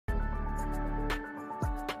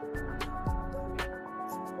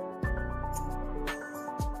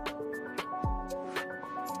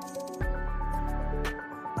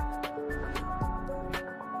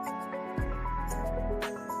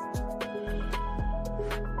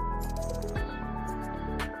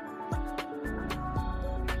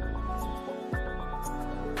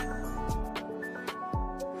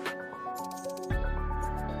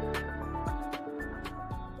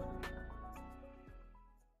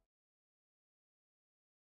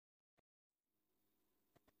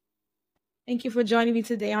Thank you for joining me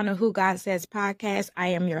today on the Who God Says podcast. I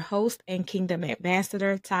am your host and Kingdom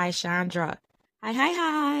Ambassador, Ty Shaundra. Hi,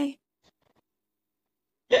 hi,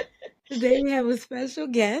 hi. Today we have a special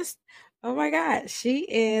guest. Oh my God. She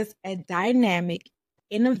is a dynamic,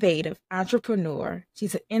 innovative entrepreneur.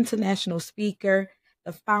 She's an international speaker,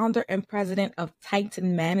 the founder and president of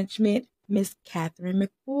Titan Management, Miss Katherine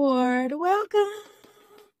McCord. Welcome.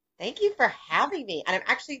 Thank you for having me. And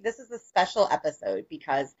this is a special episode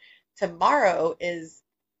because tomorrow is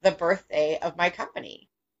the birthday of my company.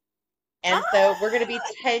 And so we're going to be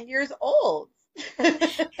 10 years old.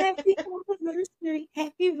 Happy anniversary.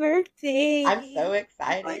 Happy birthday. I'm so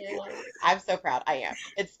excited. I'm so proud. I am.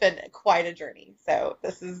 It's been quite a journey. So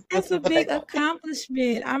That's a big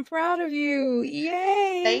accomplishment. I'm proud of you.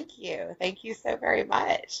 Yay. Thank you. Thank you so very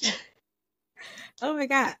much. Oh my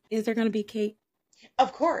God. Is there going to be cake?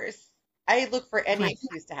 Of course. I look for any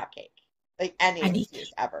excuse to have cake. Like any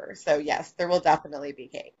excuse ever. So yes, there will definitely be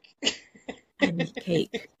cake. I need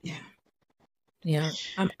cake. Yeah.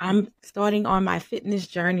 I'm starting on my fitness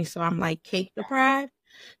journey, so I'm like cake deprived.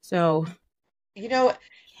 So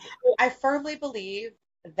I firmly believe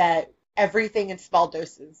that everything in small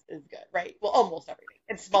doses is good, right? Well, almost everything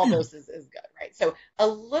in small doses is good, right? So a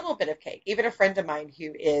little bit of cake. Even a friend of mine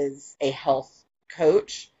who is a health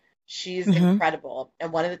coach, she's incredible.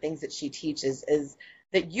 And one of the things that she teaches is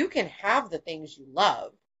that you can have the things you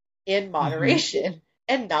love in moderation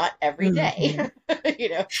and not every day. So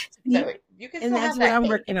you can still have that cake. That's what I'm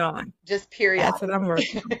working on. Just periodically. That's what I'm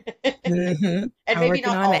working on. And maybe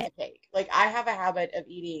not all the cake. Like I have a habit of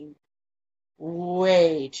eating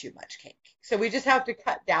way too much cake. So we just have to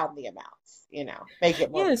cut down the amounts, make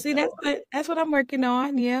it more. Yeah, see, that's what I'm working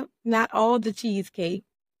on. Yeah. Not all the cheesecake.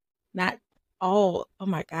 Not all. Oh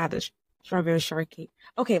my God, the strawberry shortcake.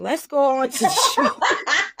 Okay, let's go on to the show.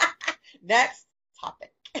 Next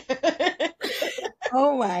topic.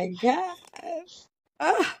 Oh my God.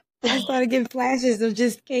 I started getting flashes of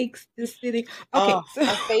just cakes just sitting. Okay.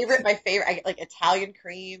 My favorite, I get like Italian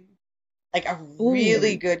cream, like a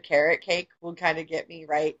really good carrot cake will kind of get me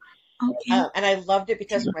right. Okay. And I loved it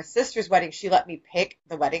because for my sister's wedding, she let me pick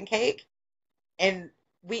the wedding cake. And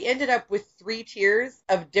we ended up with 3 tiers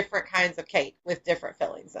of different kinds of cake with different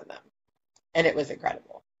fillings in them. And it was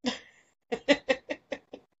incredible.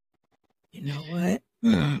 You know what?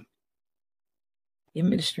 Give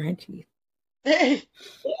me the string teeth.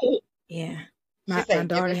 Yeah. My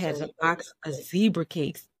daughter has a box of zebra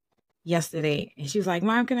cakes yesterday. And she was like,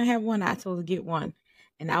 Mom, can I have one? I told her to get one.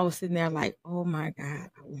 And I was sitting there like, oh my God.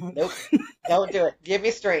 I won't. Nope. Don't do it. Give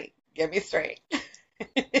me straight. Give me straight. Oh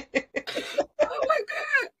my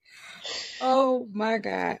God. Oh my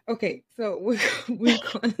God. Okay. So we're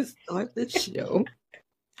going to start the show.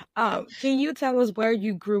 Can you tell us where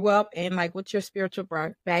you grew up and like what's your spiritual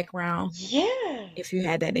background? Yeah. If you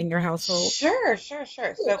had that in your household. Sure.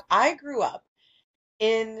 So I grew up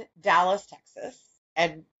in Dallas, Texas,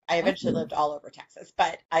 and I eventually lived all over Texas,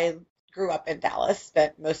 but I grew up in Dallas,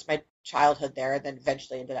 spent most of my childhood there, and then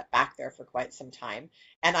eventually ended up back there for quite some time.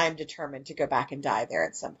 And I'm determined to go back and die there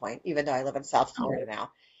at some point, even though I live in South Florida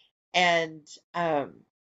now. And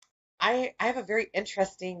I have a very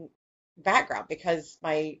interesting background because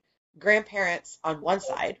my grandparents on one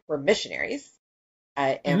side were missionaries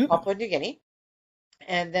in Papua New Guinea.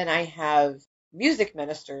 And then I have music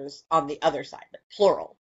ministers on the other side, like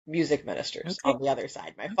plural music ministers on the other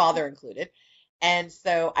side, my father included. And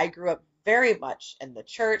so I grew up very much in the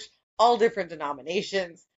church, all different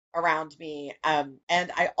denominations around me. And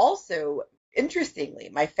I also, interestingly,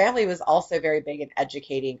 my family was also very big in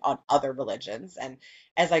educating on other religions. And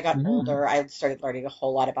as I got older, I started learning a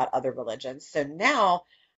whole lot about other religions. So now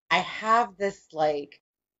I have this like,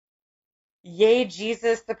 yay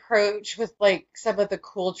Jesus approach with like some of the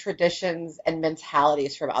cool traditions and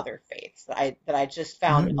mentalities from other faiths that I just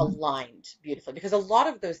found aligned beautifully, because a lot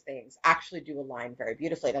of those things actually do align very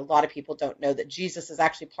beautifully, and a lot of people don't know that Jesus is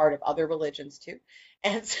actually part of other religions too.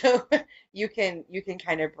 And so you can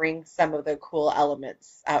kind of bring some of the cool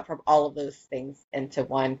elements from all of those things into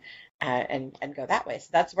one and go that way. So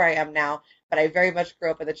that's where I am now. But I very much grew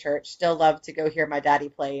up in the church, still love to go hear my daddy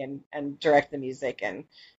play and direct the music and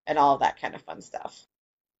all that kind of fun stuff.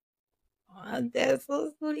 Oh, that's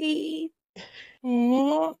so sweet.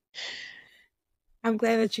 I'm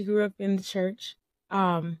glad that you grew up in the church.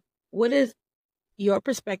 What is your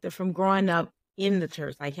perspective from growing up in the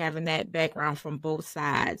church, like having that background from both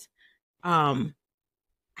sides?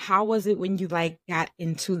 How was it when you like got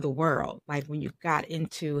into the world? Like when you got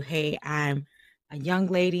into, hey, I'm a young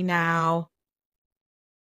lady now.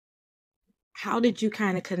 How did you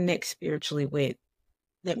kind of connect spiritually with,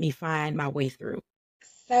 let me find my way through?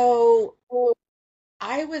 So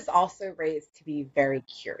I was also raised to be very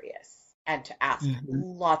curious and to ask Mm-hmm.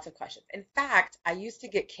 lots of questions. In fact, I used to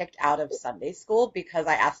get kicked out of Sunday school because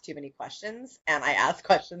I asked too many questions and I asked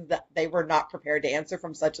questions that they were not prepared to answer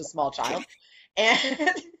from such a small child. And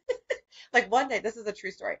like one day, this is a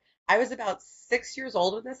true story. I was about 6 years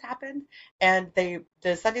old when this happened, and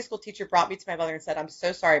the Sunday school teacher brought me to my mother and said, "I'm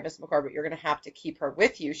so sorry, Miss McCord, but you're going to have to keep her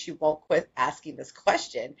with you. She won't quit asking this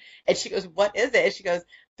question." And she goes, "What is it?" And she goes,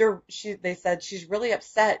 they said she's really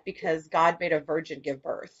upset because God made a virgin give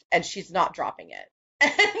birth, and she's not dropping it."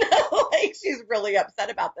 And like she's really upset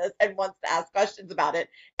about this and wants to ask questions about it,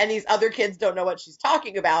 and these other kids don't know what she's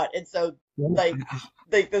talking about, and so like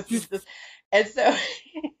this is this, and so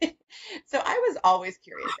so I was always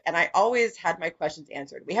curious and I always had my questions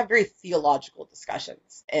answered. We have very theological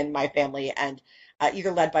discussions in my family, and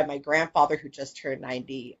either led by my grandfather, who just turned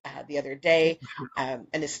 90 the other day, and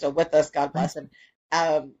is still with us, God bless him.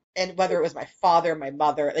 And whether it was my father, my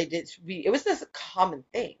mother, it was this common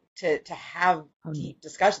thing to have deep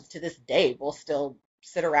discussions. To this day, we'll still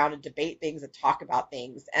sit around and debate things and talk about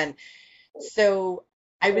things. And so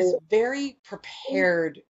I was very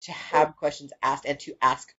prepared to have questions asked and to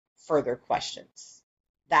ask further questions.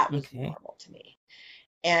 That was Okay. normal to me.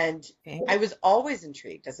 And Okay. I was always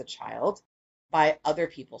intrigued as a child by other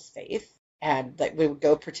people's faith. And like we would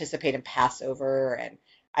go participate in Passover, and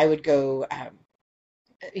I would go,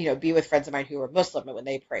 be with friends of mine who were Muslim when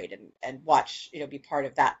they prayed, and watch, be part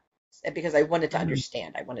of that, because I wanted to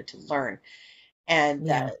understand, I wanted to learn. And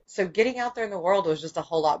Yeah. so getting out there in the world was just a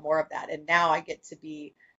whole lot more of that. And now I get to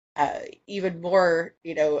be even more,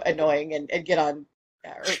 annoying, and get on,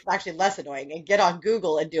 or actually less annoying, and get on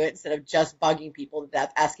Google and do it instead of just bugging people to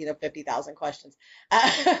death, asking them 50,000 questions.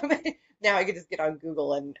 Now I can just get on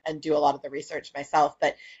Google and do a lot of the research myself.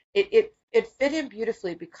 But it fit in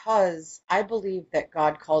beautifully because I believe that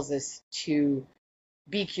God calls us to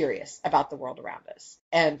be curious about the world around us,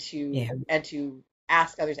 and Yeah. to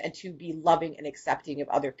ask others, and to be loving and accepting of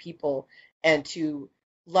other people, and to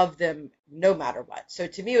love them no matter what. So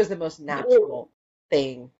to me, it was the most natural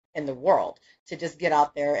thing in the world to just get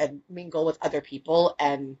out there and mingle with other people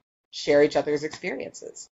and share each other's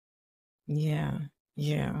experiences. Yeah.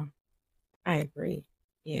 Yeah. I agree.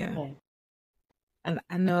 Yeah. Yeah. And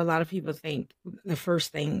I know a lot of people think the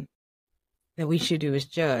first thing that we should do is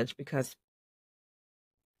judge, because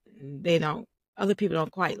other people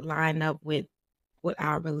don't quite line up with what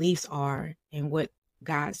our beliefs are and what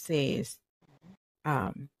God says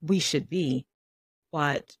we should be.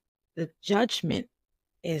 But the judgment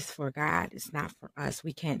is for God. It's not for us.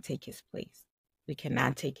 We can't take his place. We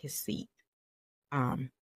cannot take his seat.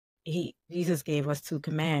 Jesus gave us 2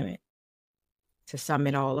 commandments to sum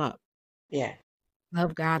it all up. Yeah.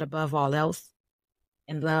 Love God above all else,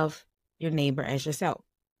 and love your neighbor as yourself.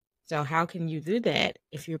 So how can you do that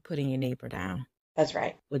if you're putting your neighbor down? That's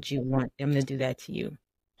right. Would you want them to do that to you?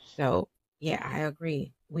 So yeah, I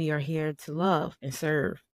agree. We are here to love and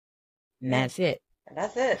serve. And Yeah. that's it. And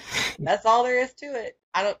that's it. That's all there is to it.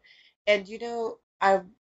 And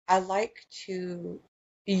I like to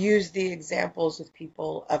use the examples with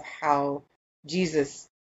people of how Jesus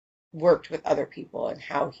worked with other people, and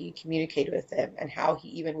how he communicated with them, and how he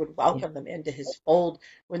even would Yeah. welcome them into his fold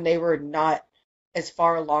when they were not as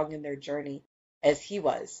far along in their journey as he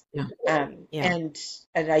was. Yeah. Yeah.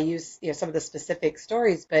 And I use, some of the specific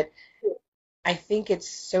stories, but I think it's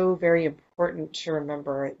so very important to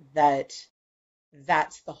remember that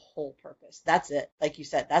that's the whole purpose. That's it. Like you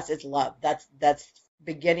said, that's its love. That's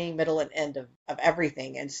beginning, middle, and end of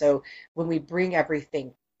everything. And so when we bring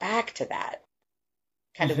everything back to that,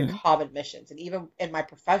 kind of the Mm-hmm. common missions, and even in my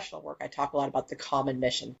professional work, I talk a lot about the common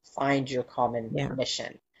mission. Find your common Yeah.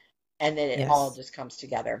 mission. And then it all Yes. just comes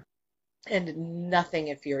together. And nothing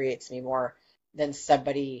infuriates me more than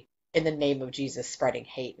somebody in the name of Jesus spreading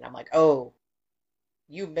hate. And I'm like, oh,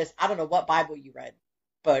 I don't know what Bible you read,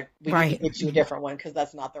 but we need to Right. get you a different one, because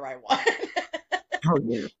that's not the right one. Oh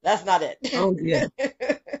yeah. That's not Oh yeah.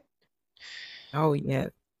 it. Oh yeah.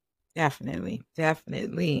 Definitely.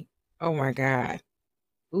 Definitely. Oh my God.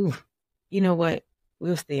 Ooh. You know what?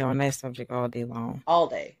 We'll stay on that subject all day long. All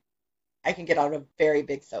day. I can get on a very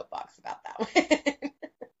big soapbox about that one.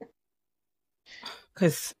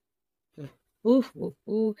 Cause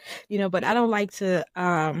but I don't like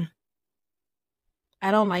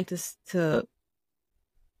to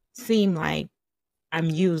seem like I'm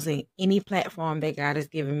using any platform that God has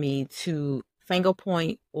given me to finger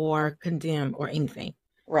point or condemn or anything.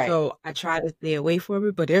 Right. So I try to stay away from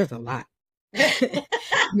it, but there's a lot.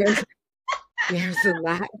 there's a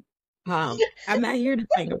lot I'm not here to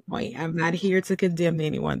finger point. I'm not here to condemn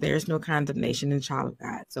anyone. There's no condemnation in the child of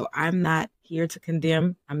God. So I'm not here to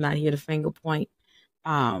condemn. I'm not here to finger point.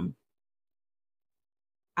 Um,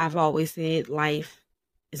 I've always said life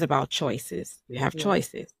is about choices. You have Yeah.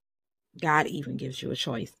 choices. God even gives you a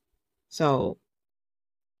choice. So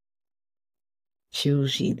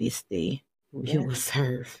choose ye this day who you Yeah. will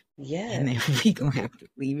serve. Yeah. And then we gonna have to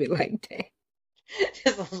leave it like that.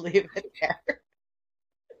 Just leave it there.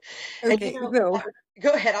 And Okay, so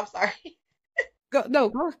go ahead. I'm sorry. go no,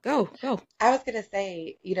 go. I was going to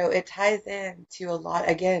say, it ties in to a lot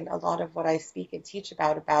of what I speak and teach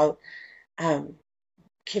about um,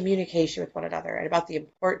 communication with one another and about the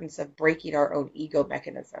importance of breaking our own ego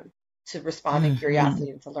mechanism to respond to Mm-hmm. curiosity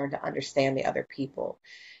and to learn to understand the other people.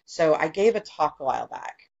 So I gave a talk a while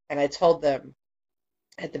back and I told them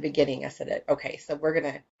at the beginning, I said, okay, so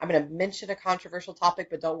I'm gonna mention a controversial topic,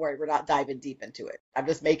 but don't worry, we're not diving deep into it. I'm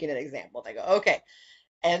just making an example. They go, okay.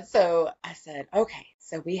 And so I said, okay,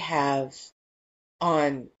 so we have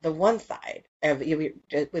on the one side of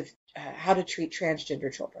with how to treat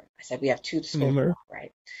transgender children. I said we have two schools of Remember? thought,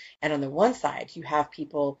 right? And on the one side, you have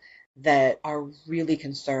people that are really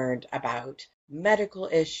concerned about medical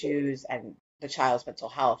issues and the child's mental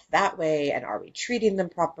health that way, and are we treating them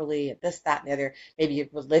properly, and this, that, and the other, maybe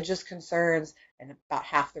religious concerns, and about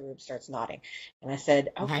half the room starts nodding. And I said,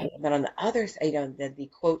 okay. Right. And then on the other side,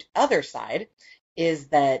 the quote other side is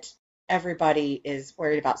that everybody is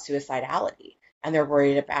worried about suicidality and they're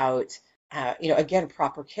worried about again,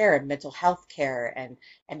 proper care and mental health care and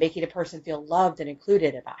making a person feel loved and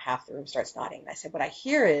included. About half the room starts nodding. And I said, what I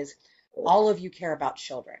hear is all of you care about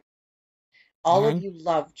children. All of Mm-hmm. you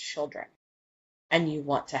love children and you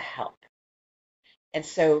want to help. And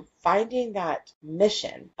so finding that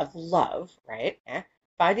mission of love, right?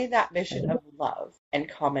 Finding that mission of love and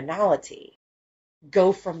commonality,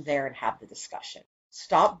 go from there and have the discussion.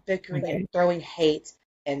 Stop bickering and Okay. throwing hate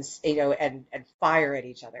and and fire at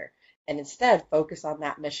each other, and instead focus on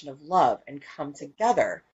that mission of love and come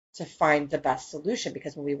together to find the best solution.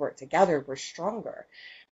 Because when we work together, we're stronger.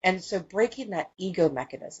 And so breaking that ego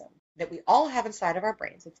mechanism that we all have inside of our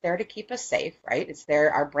brains, it's there to keep us safe, right? It's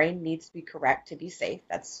there. Our brain needs to be correct to be safe.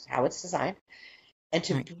 That's how it's designed. And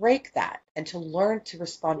to Right. break that and to learn to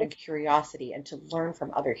respond in curiosity and to learn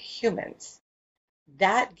from other humans,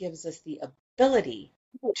 that gives us the ability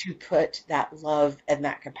to put that love and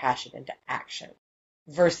that compassion into action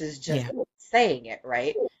versus just Yeah. saying it,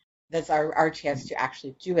 right? That's our chance to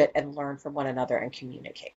actually do it and learn from one another and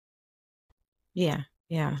communicate. Yeah.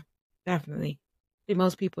 Yeah. Definitely. See,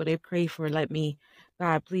 most people they pray for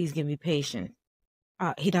God, please give me patience.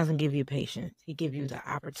 He doesn't give you patience. He gives you the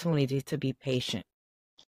opportunity to be patient.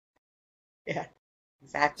 Yeah,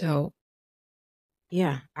 exactly. So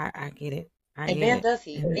yeah, I get it. I And get man, it. does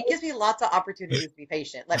he. He gives me lots of opportunities to be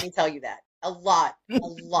patient. Let me tell you that. A lot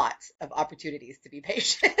of opportunities to be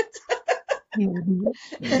patient. Mhm.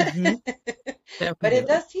 Mhm. But it Definitely.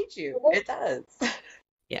 does teach you. It does.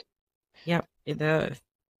 Yeah. Yep. It does.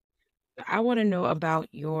 I want to know about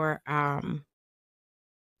your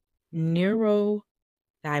neurodiversities.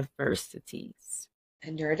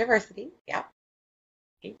 And neurodiversity. Yeah.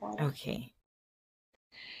 Keep going. Okay.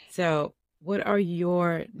 So, what are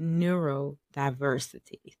your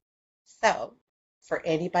neurodiversities? So, for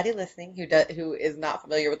anybody listening who is not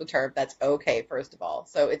familiar with the term, that's okay, first of all.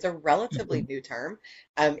 So, it's a relatively Mhm. new term.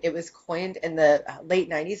 It was coined in the late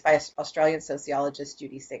 90s by Australian sociologist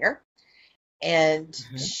Judy Singer, and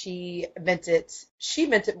Mhm. she meant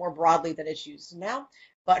it more broadly than it's used now,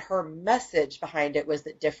 but her message behind it was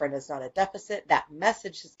that different is not a deficit. That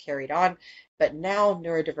message has carried on, but now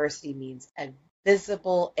neurodiversity means a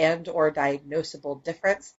visible and or diagnosable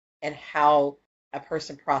difference in how a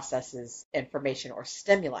person processes information or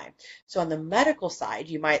stimuli. So on the medical side,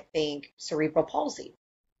 you might think cerebral palsy,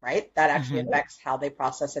 right? That actually Mhm. affects how they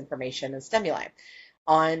process information and stimuli.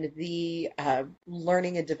 On the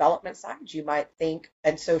learning and development side, you might think,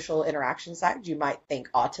 and social interaction side, you might think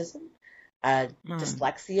autism,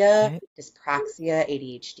 dyslexia, Okay. dyspraxia,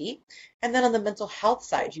 ADHD. And then on the mental health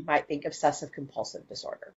side, you might think obsessive compulsive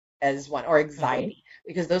disorder as one, or Okay. anxiety,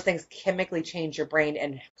 because those things chemically change your brain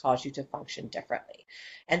and cause you to function differently.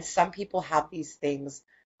 And some people have these things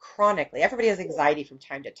chronically. Everybody has anxiety from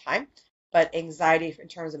time to time, but anxiety in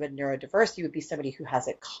terms of a neurodiversity would be somebody who has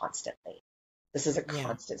it constantly. This is a Yeah.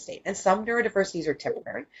 constant state. And some neurodiversities are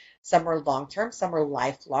temporary, some are long term, some are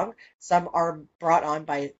lifelong, some are brought on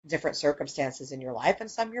by different circumstances in your life,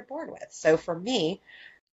 and some you're born with. So for me,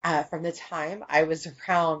 from the time I was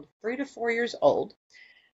around 3 to 4 years old,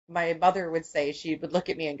 my mother would say, she would look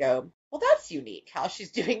at me and go, well, that's unique how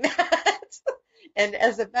she's doing that. And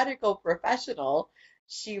as a medical professional,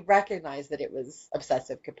 she recognized that it was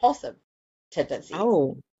obsessive compulsive tendencies,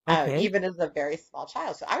 Oh, okay. even as a very small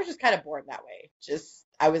child. So I was just kind of born that way. Just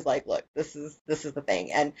I was like, look, this is the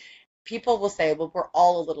thing. And people will say, well, we're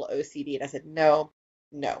all a little OCD. And I said, no,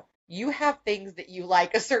 no. You have things that you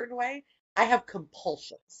like a certain way. I have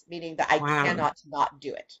compulsions, meaning that I Wow. cannot not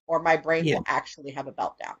do it, or my brain Yeah. will actually have a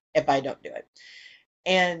meltdown if I don't do it.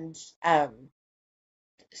 And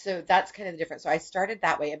so that's kind of the difference. So I started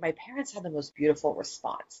that way, and my parents had the most beautiful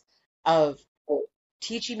response of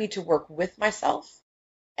teaching me to work with myself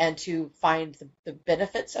and to find the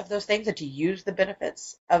benefits of those things and to use the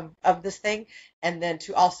benefits of this thing, and then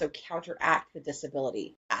to also counteract the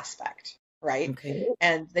disability aspect, right? Okay.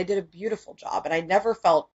 And they did a beautiful job, and I never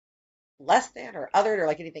felt less than or othered or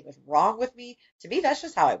like anything was wrong with me. To me, that's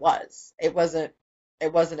just how I was. It wasn't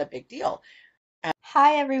a big deal.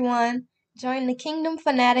 Hi everyone! Join the Kingdom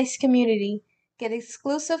Fanatics community. Get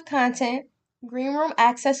exclusive content, green room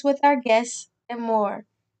access with our guests, and more.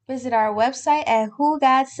 Visit our website at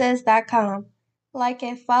whogodsays.com. Like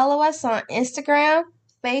and follow us on Instagram,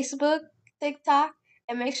 Facebook, TikTok,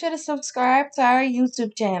 and make sure to subscribe to our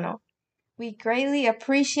YouTube channel. We greatly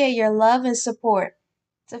appreciate your love and support.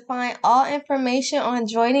 To find all information on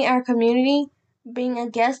joining our community, being a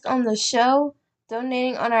guest on the show,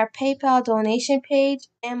 donating on our PayPal donation page,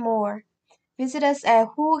 and more, visit us at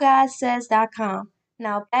whogodsays.com.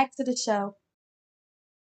 Now back to the show.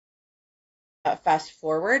 Fast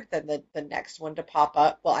forward, then the next one to pop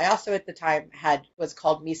up. Well, I also at the time had was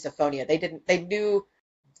called mesophonia. They knew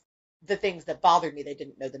the things that bothered me. They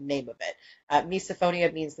didn't know the name of it.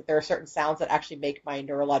 Mesophonia means that there are certain sounds that actually make my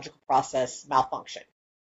neurological process malfunction.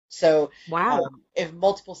 So Wow. if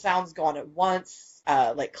multiple sounds go on at once,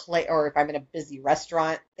 like clay, or if I'm in a busy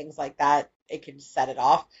restaurant, things like that, it can set it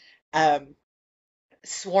off. Um,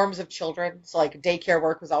 Swarms of children. So like daycare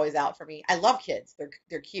work was always out for me. I love kids.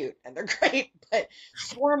 They're cute and they're great, but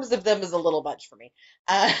swarms of them is a little much for me.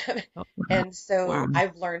 Um, Oh, and wow. so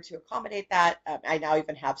I've learned to accommodate that. I now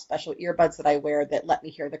even have special earbuds that I wear that let me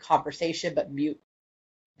hear the conversation but mute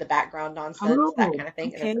the background nonsense, that Oh, kind of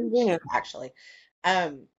thing. And they're okay. pretty Yeah. cheap actually.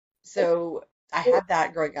 So I had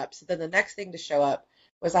that growing up. So then the next thing to show up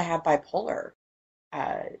was I had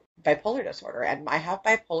uh, bipolar disorder, and I have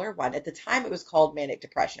bipolar one. At the time, it was called manic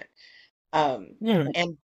depression. Um, Yeah.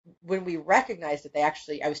 and when we recognized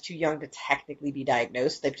it, I was too young to technically be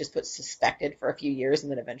diagnosed. They've just put suspected for a few years,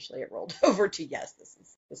 and then eventually it rolled over to yes,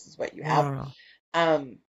 this is what you have. Wow.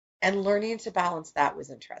 Um, and learning to balance that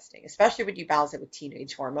was interesting, especially when you balance it with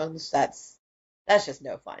teenage hormones. That's just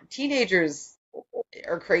no fun. Teenagers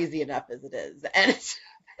are crazy enough as it is,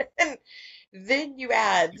 and then you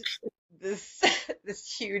add this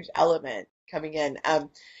this huge element coming in.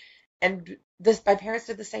 And my parents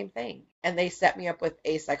did the same thing, and they set me up with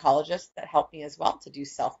a psychologist that helped me as well to do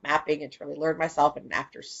self mapping and to really learn myself. And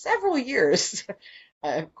after several years,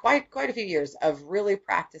 quite a few years of really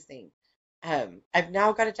practicing, I've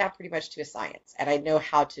now got it down pretty much to a science, and I know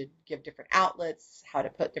how to give different outlets, how to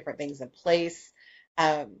put different things in place.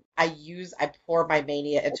 I pour my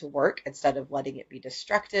mania into work instead of letting it be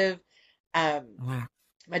destructive. Um, Wow.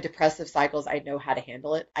 my depressive cycles, I know how to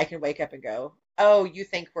handle it. I can wake up and go, "Oh, you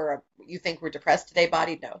think we're depressed today,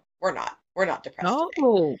 body? No, we're not. We're not depressed today."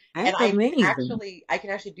 Oh, And that's amazing. I can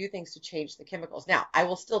actually do things to change the chemicals. Now, I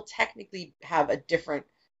will still technically have a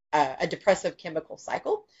depressive chemical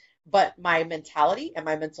cycle, but my mentality and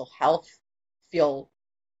my mental health feel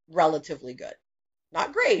relatively good.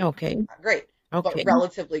 Okay. Not great, but Okay.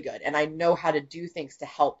 relatively good. And I know how to do things to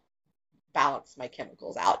help balance my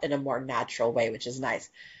chemicals out in a more natural way, which is nice.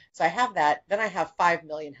 So I have that. Then I have 5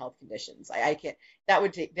 million health conditions. I can't. That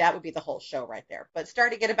would be the whole show right there. But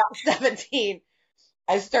starting at about 17,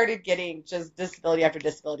 I started getting just disability after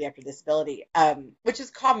disability after disability, which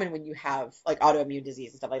is common when you have like autoimmune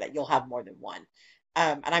disease and stuff like that. You'll have more than one.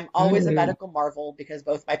 And I'm always a Mm, medical marvel because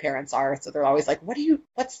both my parents are. So they're always like,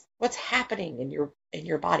 what's happening in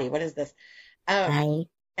your body? What is this? Um, right.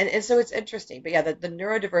 and so it's interesting. But yeah, the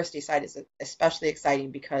neurodiversity side is especially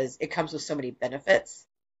exciting because it comes with so many benefits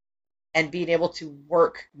and being able to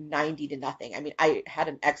work 90 to nothing. I mean, I had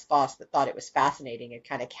an ex-boss that thought it was fascinating and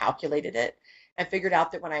kind of calculated it and figured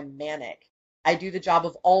out that when I'm manic, I do the job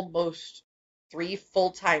of almost three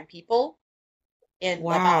full-time people in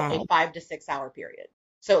about a Wow. 5 to 6 hour period.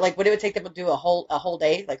 So like what it would take them to do a whole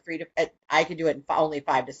day, like I could do it in only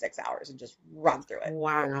 5 to 6 hours and just run through it.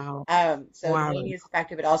 Wow. So the Wow. mania is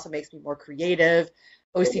effective. It also makes me more creative.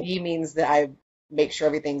 OCD means that I make sure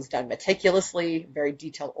everything's done meticulously, very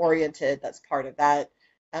detail oriented. That's part of that.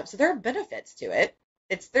 So there are benefits to it.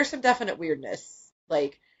 There's some definite weirdness.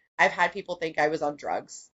 Like I've had people think I was on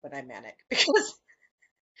drugs when I'm manic because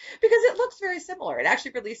it looks very similar. It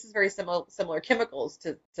actually releases very similar chemicals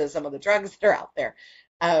to some of the drugs that are out there.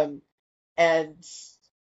 Um, and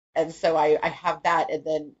so I have that, and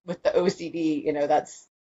then with the OCD, that's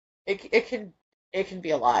it can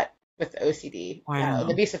be a lot with the OCD. And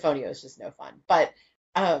the Wow. misophonia is just no fun. But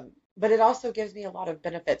it also gives me a lot of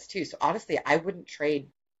benefits too. So honestly, I wouldn't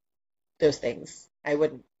trade those things. I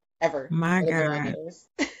wouldn't ever My in a million God. years.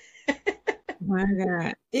 My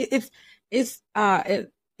God. It's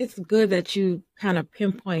good that you kind of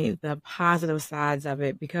pinpoint the positive sides of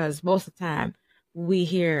it, because most of the time we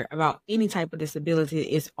hear about any type of disability,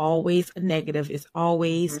 it's always a negative, it's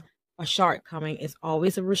always Mhm. a shortcoming, it's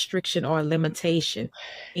always a restriction or a limitation.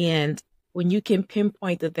 And when you can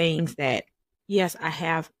pinpoint the things that, yes, I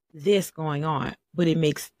have this going on, but it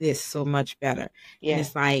makes this so much better. And Yeah.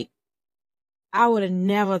 it's like, I would have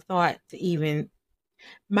never thought to even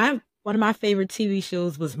my one of my favorite TV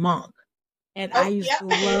shows was Monk, and I Oh, used to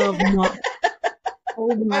love yep. Monk.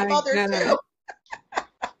 Oh My my mother God. too.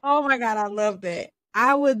 Oh my God, I love that.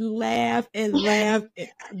 I would laugh and laugh,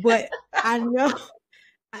 but I know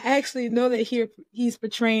I actually know that he's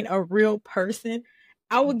portraying a real person.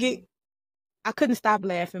 I would get Mhm. I couldn't stop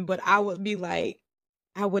laughing, but I would be like,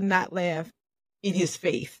 I would not laugh in his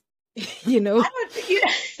face. You know? I don't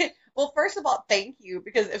think well, first of all, thank you,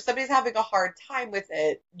 because if somebody's having a hard time with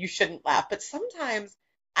it, you shouldn't laugh. But sometimes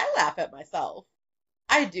I laugh at myself.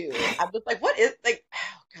 I do. I'm just like, what is like,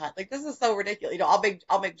 oh God, like this is so ridiculous.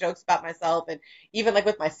 I'll make jokes about myself, and even like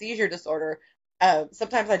with my seizure disorder,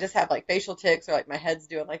 sometimes I just have like facial tics, or like my head's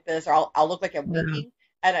doing like this, or I'll look like I'm Yeah. winking.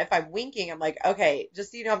 And if I'm winking, I'm like, okay,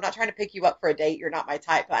 just so you know, I'm not trying to pick you up for a date. You're not my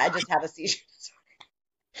type, but I just have a seizure.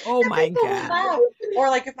 Oh And my people will God. laugh. Or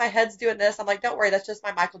like if my head's doing this, I'm like, don't worry, that's just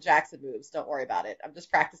my Michael Jackson moves. Don't worry about it. I'm just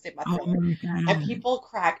practicing my Oh Thriller. my And God. people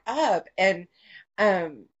crack up, and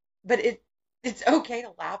but it's okay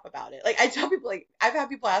to laugh about it. Like I tell people, like I've had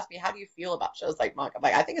people ask me, how do you feel about shows like Monk? I'm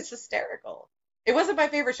like, I think it's hysterical. It wasn't my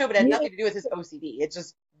favorite show, but it had Yeah, nothing to do with his OCD. It's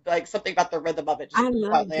just like something about the rhythm of it just I quite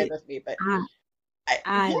loved landed it. with me. But I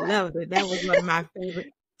I yeah. loved it. That was one of my favorite.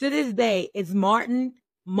 To this day, it's Martin,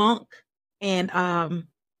 Monk, and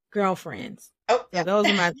Girlfriends. Oh, So yeah. those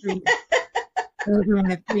are my three. Those are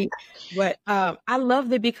my three. But I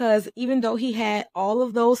loved it because even though he had all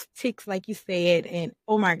of those ticks, like you said, and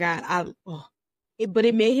oh my God, but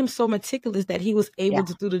it made him so meticulous that he was Yeah. able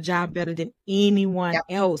to do the job better than anyone Yep.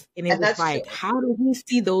 else. And it And was that's true. like, how do he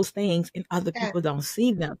see those things and other Yeah. people don't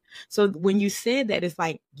see them? So when you said that, it's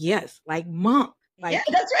like, yes, like Monk, Yeah, like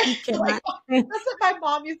that's right. he Like cannot. that's what my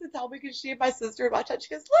mom used to tell me because she and my sister would watch it. She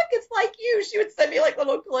goes, "Look, it's like you." She would send me like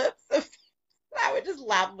little clips of. I would just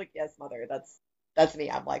laugh. I'm like, "Yes, mother, that's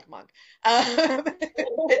me. I'm like Monk."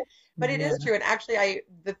 But it is Yeah, true. And actually,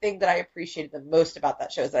 the thing that I appreciated the most about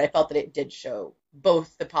that show is that I felt that it did show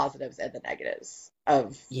both the positives and the negatives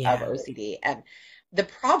of yeah. OCD. And the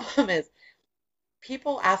problem is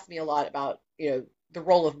people ask me a lot about, the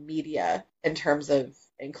role of media in terms of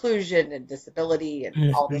inclusion and disability and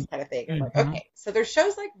all Hmm. this kind of thing. I'm like, Hmm. okay, so there's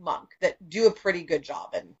shows like Monk that do a pretty good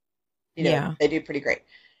job and, Yeah, they do pretty great.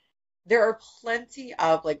 There are plenty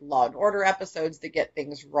of like Law and Order episodes that get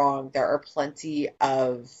things wrong. There are plenty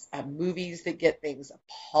of movies that get things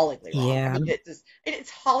appallingly wrong. I yeah. mean, it's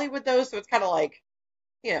Hollywood though, so it's kind of like,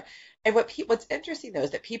 you know, and what's interesting though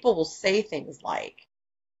is that people will say things like,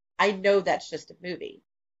 I know that's just a movie.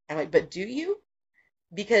 I'm like, but do you?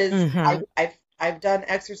 Because Hmm. I've done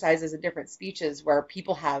exercises in different speeches where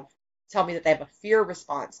people have tell me that they have a fear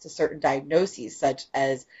response to certain diagnoses, such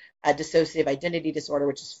as a dissociative identity disorder,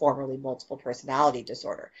 which is formerly multiple personality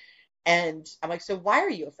disorder. And I'm like, so why are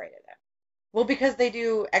you afraid of them? Well, because they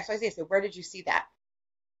do XYZ. So where did you see that?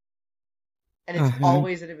 And it's Hmm.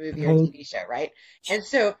 always in a movie or TV show, right? And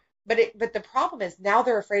so, but the problem is now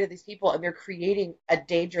they're afraid of these people and they're creating a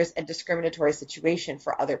dangerous and discriminatory situation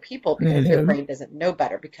for other people because their Hmm. brain doesn't know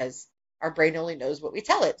better because our brain only knows what we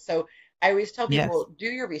tell it. So I always tell Yes. people, do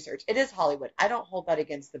your research. It is Hollywood. I don't hold that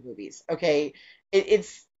against the movies. Okay.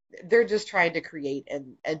 It's they're just trying to create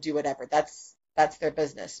and do whatever. That's their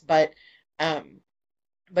business. But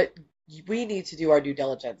we need to do our due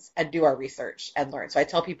diligence and do our research and learn. So I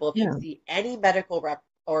tell people if you Yeah. see any medical rep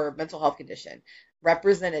or mental health condition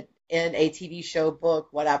represented in a TV show, book,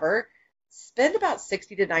 whatever, spend about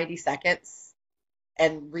 60 to 90 seconds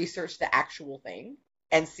and research the actual thing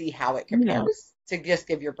and see how it Yeah. compares to just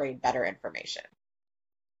give your brain better information.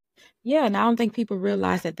 Yeah. And I don't think people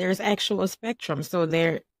realize that there's actual spectrum. So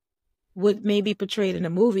there, what may be portrayed in a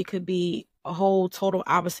movie could be a whole total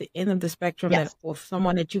opposite end of the spectrum that Yes. or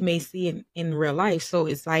someone that you may see in real life. So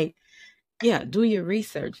it's like Yeah, do your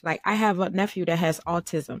research. Like I have a nephew that has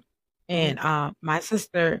autism, and my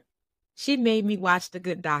sister, she made me watch The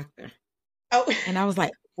Good Doctor, Oh, and I was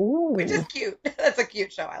like, which is ooh, cute. That's a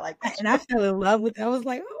cute show. I like that and show. I fell in love with it. I was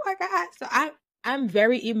like, oh my God. So I'm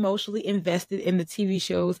very emotionally invested in the TV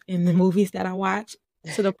shows and the movies that I watch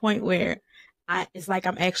to the point where it's like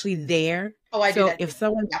I'm actually there. Oh, I do So that if too.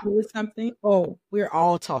 someone's Yeah. doing something, oh, we're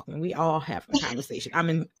all talking. We all have a conversation.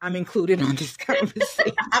 I'm included on this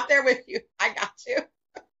conversation. I'm there with you. I got you.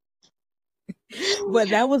 But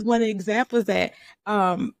that was one of the examples that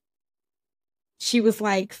um she was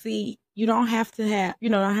like, see, you don't have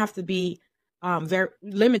to be very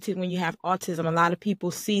limited when you have autism. A lot of people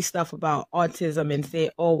see stuff about autism and say,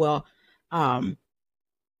 oh well, um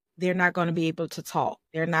they're not going to be able to talk,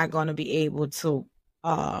 they're not going to be able to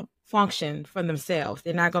function for themselves,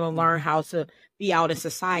 they're not going to learn how to be out in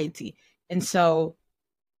society. And so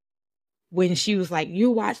when she was like,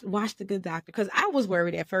 you watch The Good Doctor, because I was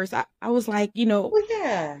worried at first. I was like, Well,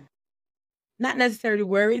 yeah. not necessarily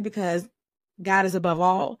worried because God is above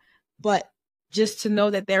all, but just to know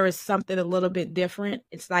that there is something a little bit different.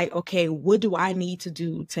 It's like, okay, what do I need to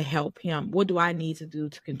do to help him? What do I need to do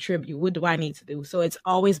to contribute? What do I need to do? So it's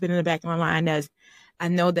always been in the back of my mind as I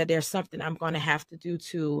know that there's something I'm going to have to do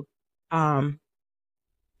to kind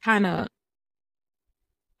of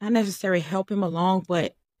not necessarily help him along,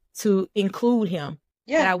 but to include him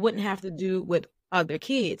that Yeah. I wouldn't have to do with other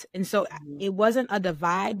kids. And so it wasn't a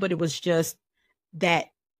divide, but it was just that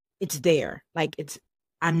it's there. Like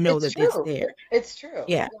I know It's that it's true. there. It's true.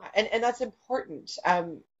 Yeah. Yeah. And that's important.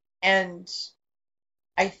 And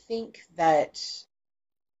I think that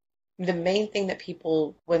the main thing that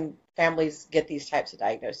people, when families get these types of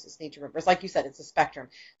diagnoses, need to remember is, like you said, it's a spectrum.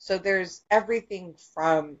 So there's everything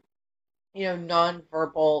from,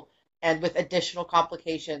 nonverbal and with additional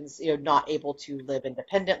complications, not able to live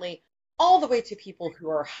independently, all the way to people who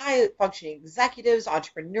are high functioning executives,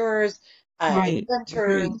 entrepreneurs, Right.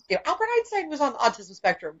 inventors. Agreed. Albert Einstein was on the autism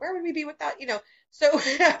spectrum. Where would we be without, So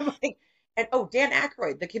I'm like, and oh, Dan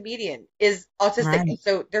Aykroyd, the comedian, is autistic. Right.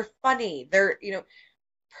 So they're funny. They're,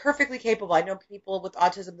 perfectly capable. I know people with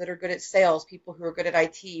autism that are good at sales, people who are good at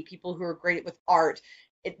IT, people who are great with art.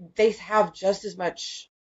 They have just as much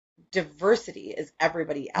diversity as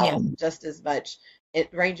everybody Yeah. else, just as much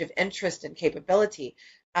range of interest and capability.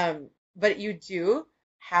 But you do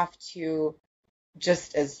have to,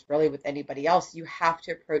 just as really with anybody else, you have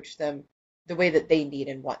to approach them the way that they need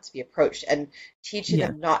and want to be approached, and teaching Yeah.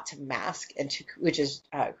 them not to mask and to, which is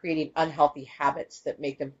creating unhealthy habits that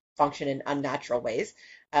make them function in unnatural ways.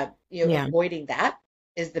 Yeah. Avoiding that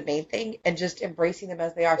is the main thing, and just embracing them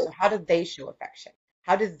as they are. So how do they show affection?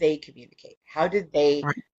 How do they communicate? How do they,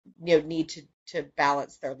 Right. need to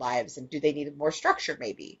balance their lives, and do they need more structure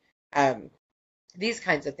maybe? These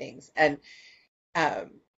kinds of things. And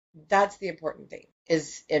um, that's the important thing,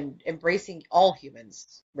 is in embracing all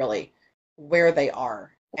humans really where they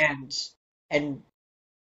are, and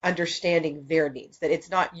understanding their needs, that it's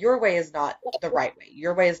not, your way is not the right way,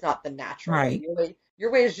 your way is not the natural way, Right.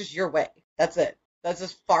 your way is just your way. That's it. That's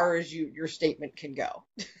as far as your statement can go.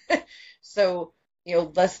 So,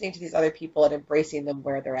 listening to these other people and embracing them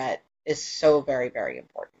where they're at is so very, very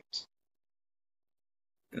important.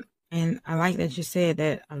 And I like that you said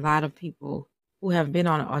that a lot of people who have been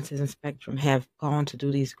on the autism spectrum have gone to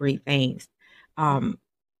do these great things.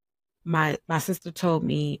 My sister told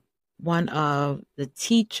me one of the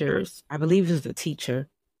teachers, I believe it was the teacher,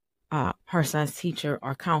 her son's teacher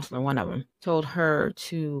or counselor, one of them, told her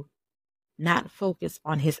to not focus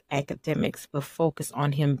on his academics, but focus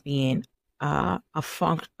on him being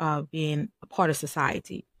being a part of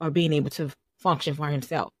society or being able to function for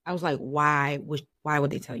himself. I was like, why would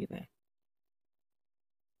they tell you that?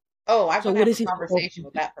 Oh, I'm So gonna what have is a he supposed to conversation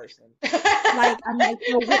with do? that person. Like, I'm like,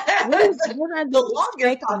 so what are The they longest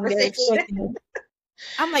expecting? They're conversation. expecting.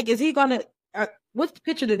 I'm like, is he gonna? What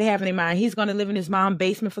picture do they have in their mind? He's gonna live in his mom's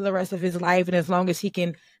basement for the rest of his life, and as long as he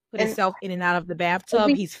can put And himself in and out of the bathtub,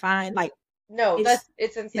 he's fine. Like, no, it's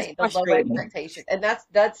it's it's insane. The low frustrating. expectation. And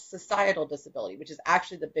that's societal disability, which is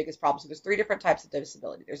actually the biggest problem. So there's three different types of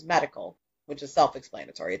disability. There's medical, which is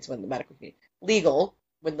self-explanatory. It's when the medical community, legal,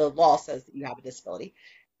 when the law says that you have a disability.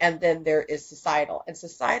 And then there is societal. And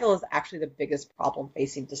societal is actually the biggest problem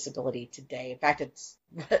facing disability today. In fact, it's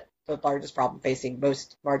the largest problem facing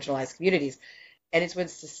most marginalized communities. And it's when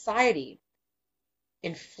society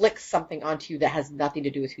inflicts something onto you that has nothing to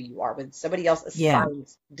do with who you are. When somebody else Yeah,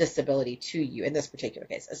 assigns disability to you, in this particular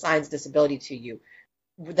case, assigns disability to you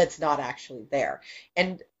that's not actually there.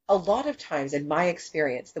 And a lot of times, in my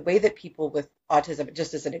experience, the way that people with autism,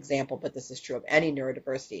 just as an example, but this is true of any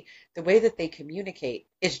neurodiversity, the way that they communicate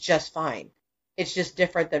is just fine. It's just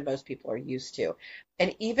different than most people are used to.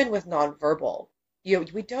 And even with nonverbal,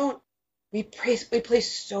 we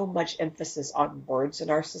place so much emphasis on words in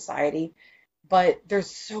our society, but there's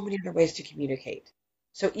so many other ways to communicate.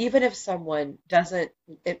 So even if someone doesn't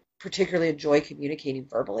particularly enjoy communicating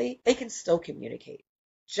verbally, they can still communicate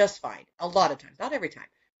just fine. A lot of times, not every time,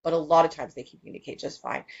 but a lot of times they communicate just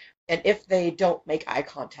fine. And if they don't make eye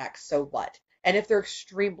contact, so what? And if they're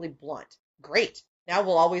extremely blunt, great. Now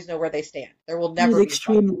we'll always know where they stand. There will He's never be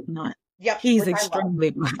extremely not. Yep, He's which I love.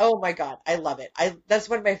 extremely not. Oh my God, I love it. That's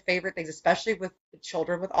one of my favorite things, especially with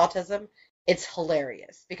children with autism. It's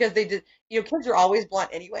hilarious because they did, kids are always blunt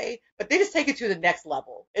anyway, but they just take it to the next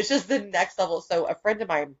level. It's just the next level. So a friend of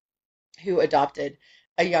mine who adopted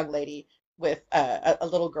a young lady with a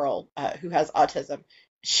little girl who has autism,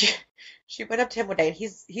 she she went up to him one day, and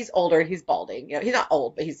he's older and he's balding. He's not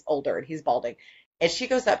old, but he's older and he's balding. And she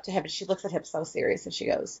goes up to him and she looks at him so serious and she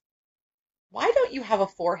goes, "Why don't you have a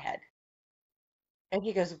forehead?" And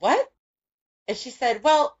he goes, "What?" And she said,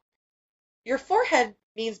 "Well, your forehead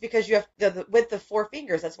means because you have the width of four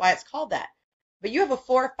fingers. That's why it's called that. But you have a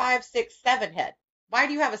 4, 5, 6, 7 head. Why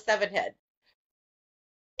do you have a 7 head?"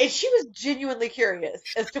 And she was genuinely curious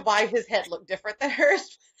as to why his head looked different than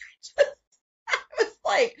hers. I was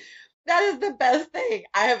like, that is the best thing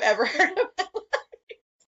I have ever heard of my life.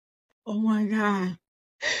 Oh my God.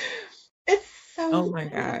 It's so Oh my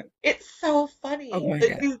funny. God. It's so funny. Oh my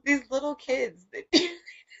Like God. these little kids.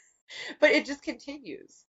 But it just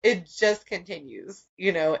continues. It just continues,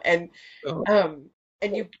 and Oh.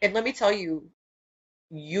 and let me tell you,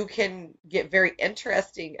 you can get very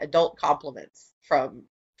interesting adult compliments from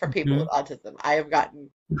people with autism. I have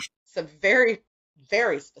gotten some very,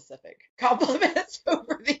 very specific compliments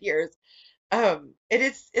over the years. And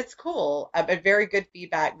it's cool. But very good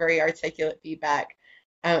feedback, very articulate feedback.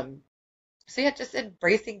 Um, so yeah, just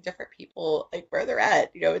embracing different people like where they're at.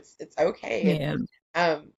 It's okay.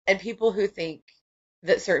 Yeah. And people who think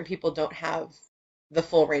that certain people don't have the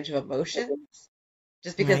full range of emotions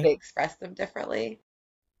just because Right. they express them differently.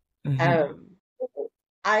 Um,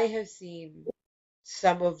 I have seen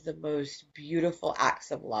some of the most beautiful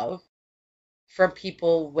acts of love from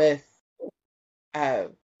people with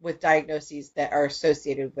diagnoses that are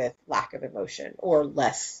associated with lack of emotion or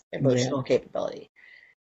less Yeah. emotional capability,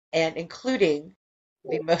 and including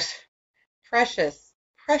the most precious,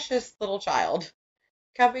 precious little child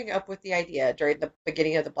coming up with the idea during the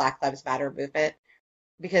beginning of the Black Lives Matter movement,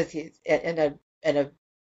 because he's in a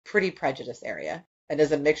pretty prejudiced area and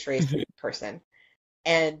is a mixed race person,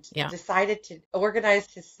 and Yeah. decided to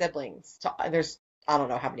organize his siblings to, there's I don't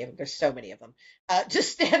know how many of them, there's so many of them, to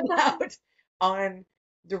stand out on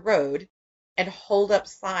the road and hold up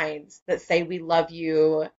signs that say we love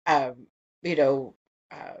you, you know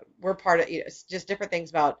we're part of, it's just different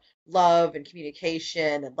things about love and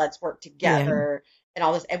communication and let's work Yeah. together and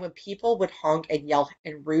all this. And when people would honk and yell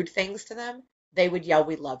and rude things to them, they would yell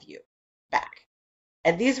we love you back.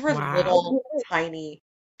 And these were Wow. little tiny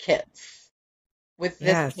kids with this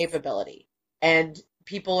Yes. capability. And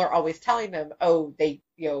people are always telling them, oh,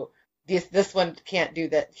 this one can't do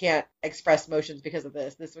that, can't express emotions because of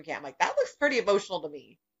this. This one can't. I'm like, that looks pretty emotional to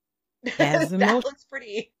me. That is That emotional. looks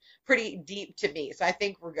pretty deep to me. So I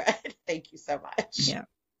think we're good. Thank you so much. Yeah.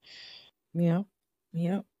 Yeah.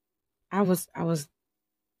 Yeah. I was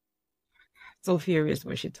so furious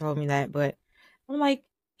when she told me that, but I'm like,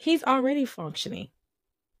 he's already functioning.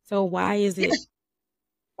 So why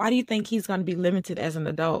do you think he's going to be limited as an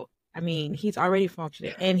adult? I mean, he's already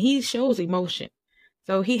functioning and he shows emotion.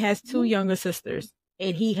 So he has 2 younger sisters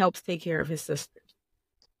and he helps take care of his sisters.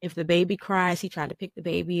 If the baby cries, he tried to pick the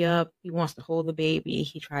baby up. He wants to hold the baby.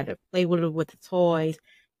 He tried to play with it with the toys.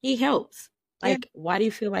 He helps. Like, why do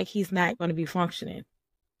you feel like he's not going to be functioning?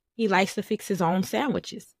 He likes to fix his own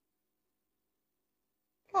sandwiches.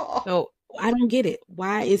 Oh, So I don't get it.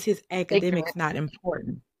 Why is his academics ignorance. not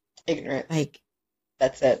important? Ignorance. Like,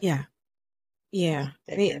 That's it. yeah. Yeah.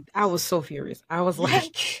 I was so furious. I was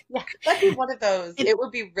like, Yeah, that'd be one of those. It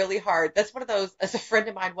would be really hard. That's one of those, as a friend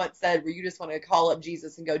of mine once said, where you just want to call up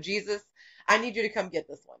Jesus and go, Jesus, I need you to come get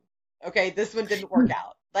this one. Okay, this one didn't work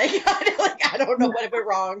out. Like I don't know what went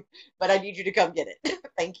wrong, but I need you to come get it.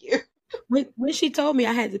 Thank you. when she told me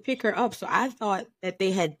I had to pick her up, so I thought that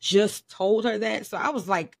they had just told her that. So I was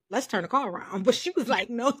like, let's turn the car around. But she was like,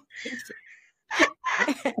 no.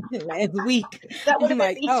 Last week. That would have been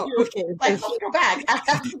like, me oh, too. okay. Like, let's go back. I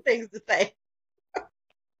have some things to say.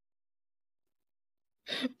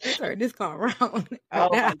 Let's turn this car around right Oh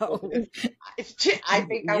my now. goodness. I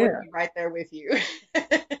think I would Yeah. be right there with you.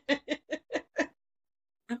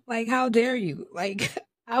 Like, how dare you? Like,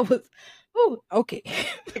 I was, oh, okay.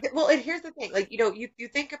 Well, and here's the thing, like, you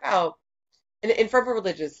think about, and from a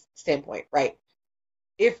religious standpoint, right?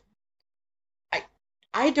 If I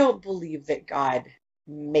I don't believe that God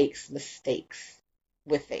makes mistakes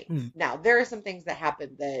with things. Mm, Now, there are some things that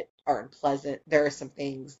happen that are unpleasant. There are some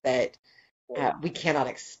things that we cannot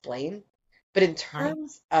explain. But in right.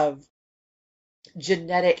 terms of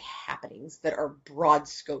genetic happenings that are broad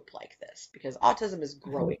scope like this, because autism is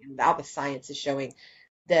Mhm. growing, and now the science is showing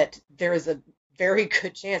that there is a very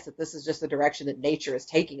good chance that this is just the direction that nature is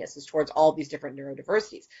taking us, is towards all these different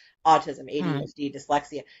neurodiversities, autism, Mm, ADHD,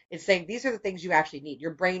 dyslexia. It's saying these are the things you actually need.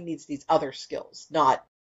 Your brain needs these other skills, not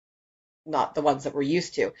the ones that we're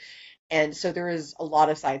used to. And so there is a lot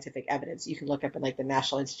of scientific evidence you can look up in like the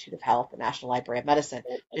National Institute of Health, the National Library of Medicine,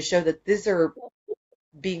 to show that these traits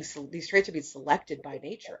are being selected by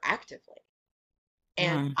nature actively.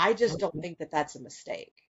 And mm, I just don't okay. think that that's a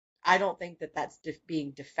mistake. I don't think that that's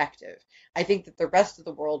being defective. I think that the rest of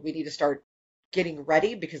the world, we need to start getting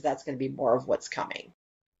ready, because that's going to be more of what's coming.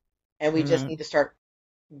 And we just Mm, need to start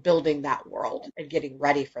building that world and getting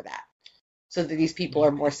ready for that, so that these people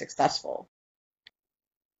are more okay. successful.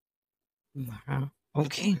 Wow.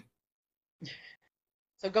 Okay.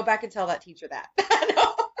 So go back and tell that teacher that.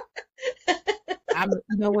 No.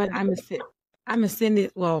 You know what? I'm gonna send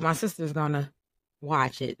it. Well, my sister's gonna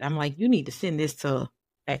watch it. I'm like, you need to send this to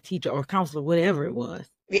that teacher or counselor, whatever it was.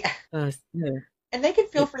 Yeah. Yeah, And they can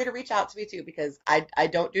feel it, free to reach out to me too, because I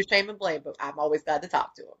don't do shame and blame, but I'm always glad to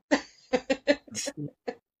talk to them.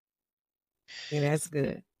 yeah, that's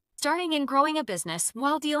good. Starting and growing a business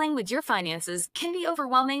while dealing with your finances can be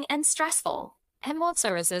overwhelming and stressful. Emerald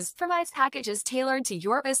Services provides packages tailored to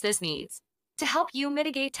your business needs to help you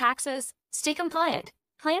mitigate taxes, stay compliant,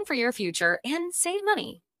 plan for your future, and save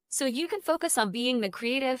money so you can focus on being the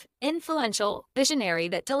creative, influential visionary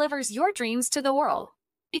that delivers your dreams to the world.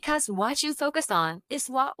 Because what you focus on is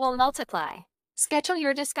what will multiply. Schedule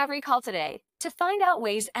your discovery call today to find out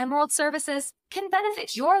ways Emerald Services can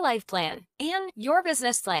benefit your life plan and your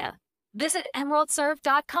business plan. Visit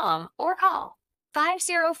emeraldserve.com or call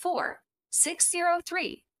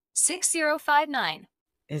 504-603-6059.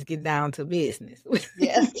 Let's get down to business.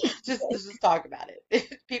 Yes, just talk about it.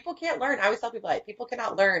 People can't learn. I always tell people, like, people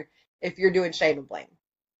cannot learn if you're doing shame and blame.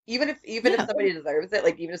 Even if Yeah, somebody deserves it,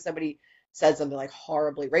 like even if somebody says something like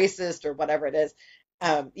horribly racist or whatever it is,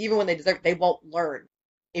 even when they deserve it, they won't learn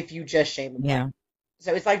if you just shame and blame. yeah,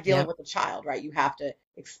 So it's like dealing yeah. with a child, right? You have to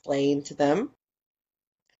explain to them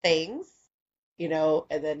things, and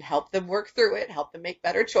then help them work through it, help them make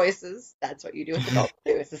better choices. That's what you do with adults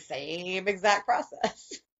too. It's the same exact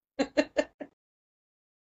process.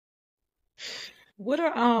 What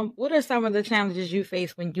are some of the challenges you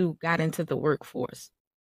faced when you got into the workforce?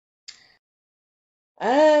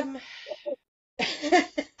 Um,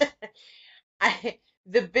 I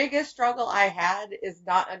the biggest struggle I had is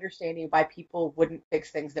not understanding why people wouldn't fix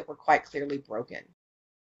things that were quite clearly broken.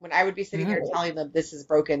 When I would be sitting there Mm, telling them this is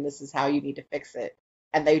broken, this is how you need to fix it,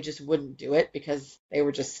 and they just wouldn't do it because they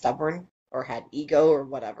were just stubborn or had ego or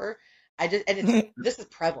whatever. This is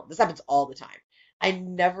prevalent. This happens all the time. I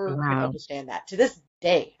never could wow. understand that. To this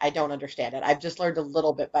day, I don't understand it. I've just learned a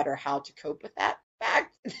little bit better how to cope with that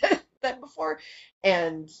fact than before.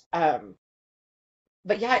 And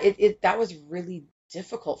but yeah, that was really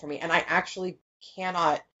difficult for me. And I actually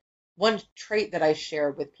cannot, one trait that I share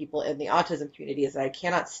with people in the autism community is that I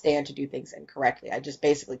cannot stand to do things incorrectly. I just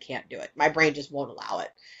basically can't do it. My brain just won't allow it.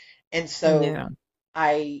 And so Yeah.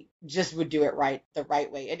 I just would do it the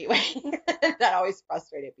right way anyway. That always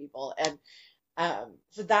frustrated people. And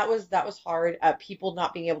so that was hard. People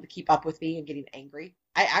not being able to keep up with me and getting angry.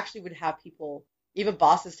 I actually would have people, even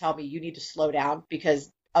bosses, tell me you need to slow down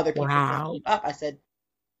because other people can't Wow. keep up. I said,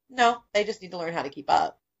 no, they just need to learn how to keep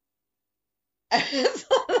up.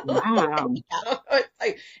 Wow. Like, I don't know what to tell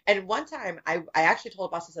you. And one time I actually told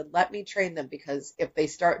a boss, I said, let me train them, because if they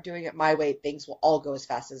start doing it my way, things will all go as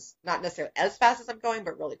fast as, not necessarily as fast as I'm going,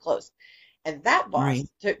 but really close. And that boss Right.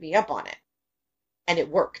 took me up on it, and it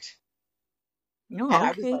worked. And Oh, I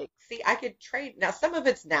was okay. like, see, I could train. Now, some of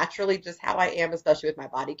it's naturally just how I am, especially with my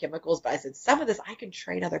body chemicals. But I said, some of this I can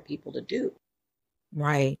train other people to do.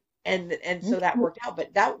 Right. And so that Okay. worked out.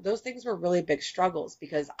 But those things were really big struggles,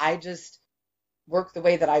 because I just work the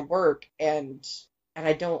way that I work, and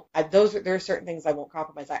I don't. There are certain things I won't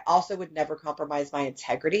compromise. I also would never compromise my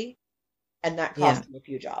integrity, and that Yeah. cost me a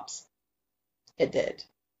few jobs. It did.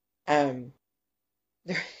 Um,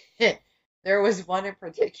 there, there was one in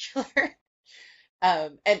particular.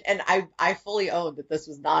 And I fully own that this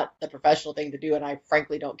was not the professional thing to do, and I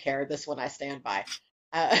frankly don't care. This one I stand by.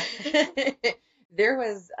 Uh, there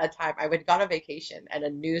was a time I would gone on vacation, and a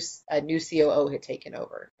new COO had taken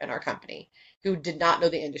over in our company, who did not know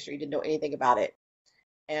the industry, didn't know anything about it.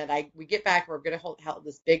 And we get back, we're going to hold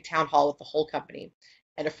this big town hall with the whole company,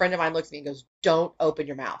 and a friend of mine looks at me and goes, "Don't open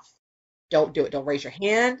your mouth. Don't do it. Don't raise your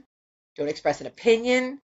hand. Don't express an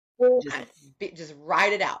opinion. Just just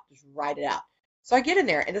write it out. Just write it out." So I get in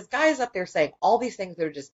there, and this guy is up there saying all these things that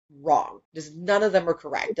are just wrong. Just none of them are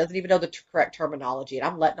correct. Doesn't even know the correct terminology, and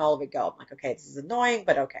I'm letting all of it go. I'm like, okay, this is annoying,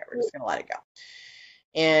 but okay, we're just gonna let it go.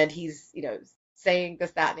 And he's, saying this,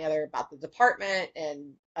 that, and the other about the department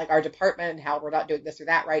and like our department and how we're not doing this or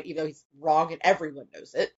that right, even though he's wrong and everyone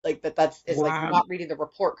knows it. Like that's it's like you're Wow. not reading the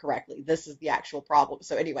report correctly. This is the actual problem.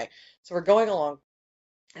 So anyway, so we're going along,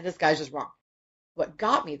 and this guy's just wrong. What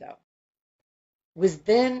got me though was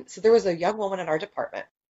so there was a young woman in our department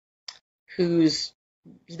whose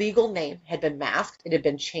legal name had been masked. It had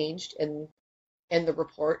been changed in the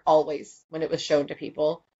report always when it was shown to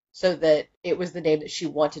people, so that it was the name that she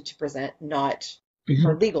wanted to present, not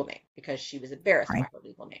her legal name, because she was embarrassed by Right. her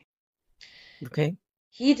legal name. Okay.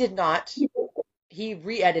 He did not. He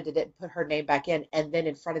re-edited it and put her name back in, and then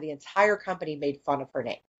in front of the entire company made fun of her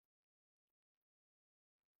name.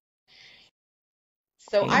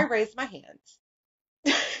 So I Okay. raised my hands.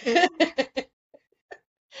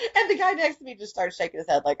 And the guy next to me just started shaking his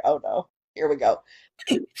head like, oh no, here we go.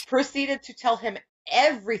 Proceeded to tell him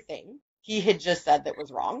everything he had just said that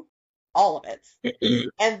was wrong, all of it,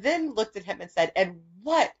 and then looked at him and said, "And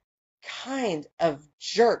what kind of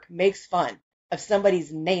jerk makes fun of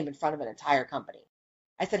somebody's name in front of an entire company?"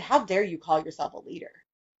 I said, "How dare you call yourself a leader?"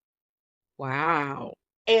 Wow.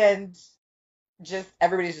 And just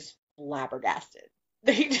everybody's just flabbergasted.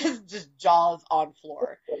 They just jaws on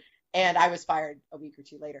floor. And I was fired a week or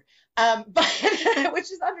two later, but which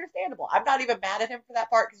is understandable. I'm not even mad at him for that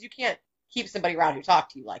part, because you can't keep somebody around who talk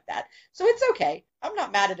to you like that. So it's okay. I'm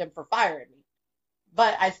not mad at him for firing me,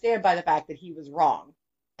 but I stand by the fact that he was wrong,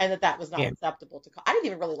 and that was not Yeah. acceptable to call. I didn't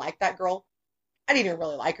even really like that girl. I didn't even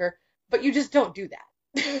really like her, but you just don't do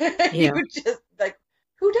that. Yeah. You just like,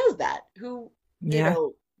 who does that? Yeah.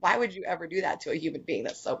 Why would you ever do that to a human being?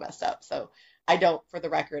 That's so messed up. So I don't, for the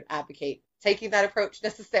record, advocate taking that approach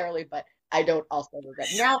necessarily, but I don't also regret.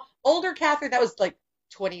 Now, older Catherine, that was like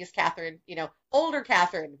 20s Catherine, older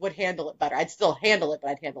Catherine would handle it better. I'd still handle it, but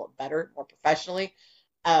I'd handle it better, more professionally.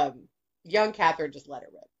 Young Catherine just let it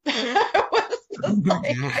rip. I was Oh just my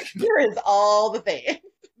like, gosh. here is all the things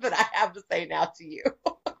that I have to say now to you.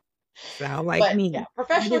 Sound like But me. yeah, Let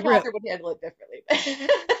professional it rip. Catherine would handle it differently.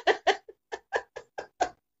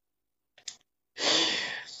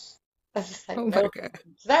 I was just like, Oh my nope. God.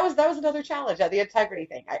 So that was another challenge, the integrity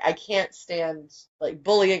thing. I can't stand like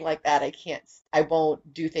bullying like that. I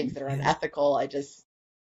won't do things that are Yeah. unethical. I just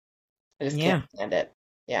can't Yeah. stand it.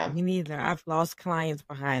 Yeah. Me neither. I've lost clients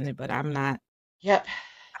behind it, but I'm not. Yep.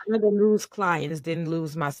 I'd rather lose clients than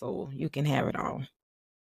lose my soul. You can have it all.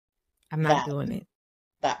 I'm not That doing it.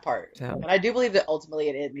 that part. So, And I do believe that ultimately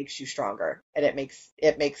it makes you stronger, and it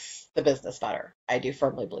makes the business better. I do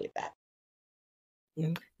firmly believe that.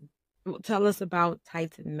 mm, well, tell us about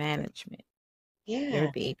Titan Management, your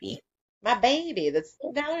Yeah. baby. My baby that's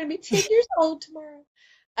now gonna be 10 years old tomorrow.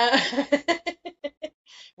 Uh,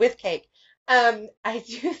 with cake. I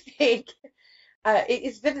do think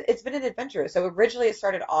it's been an adventure. So originally it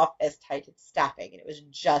started off as Titan Staffing, and it was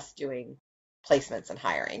just doing placements and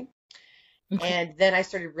hiring. Okay. And then I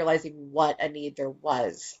started realizing what a need there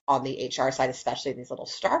was on the HR side, especially in these little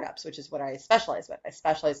startups, which is what I specialize with. I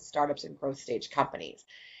specialize in startups and growth stage companies.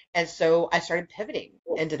 And so I started pivoting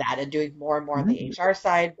into that and doing more and more on the Mhm. HR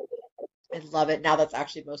side. I love it. Now that's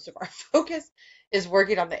actually most of our focus is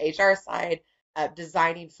working on the HR side,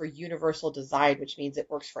 designing for universal design, which means it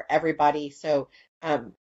works for everybody. So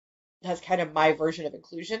um, that's kind of my version of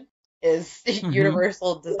inclusion is Mhm.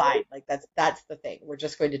 universal design. Like that's the thing. We're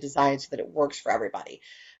just going to design so that it works for everybody.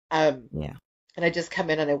 Um, Yeah. and I just come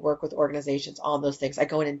in and I work with organizations on those things. I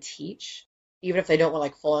go in and teach, even if they don't want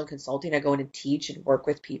like full on consulting. I go in and teach and work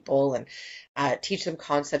with people and teach them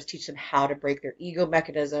concepts, teach them how to break their ego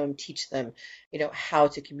mechanism, teach them, how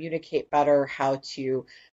to communicate better, how to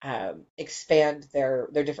expand their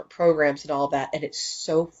different programs and all that. And it's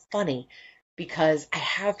so funny because I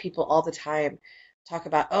have people all the time talk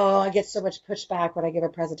about, oh, I get so much pushback when I give a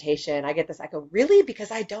presentation. I get this. I go, really?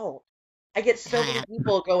 Because I don't. I get so many Ah,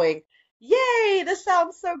 people going, yay, this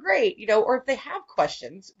sounds so great. Or if they have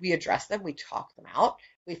questions, we address them, we talk them out,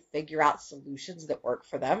 we figure out solutions that work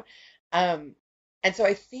for them. Um, and so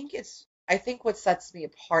I think it's I think what sets me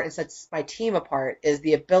apart and sets my team apart is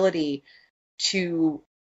the ability to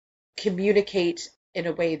communicate in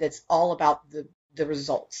a way that's all about the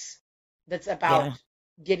results, that's about Yeah.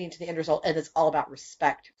 getting to the end result, and it's all about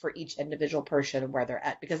respect for each individual person and where they're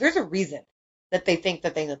at, because there's a reason that they think the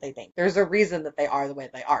thing that they think. There's a reason that they are the way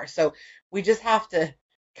they are. So we just have to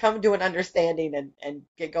come to an understanding and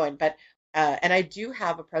get going. But and I do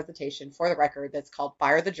have a presentation for the record that's called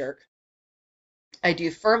Fire the Jerk. I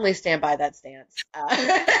do firmly stand by that stance.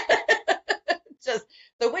 Just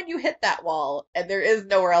so when you hit that wall and there is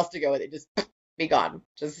nowhere else to go with it, just be gone.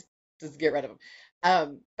 Just get rid of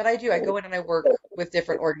them. But I do. I go in and I work with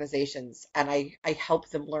different organizations, and I help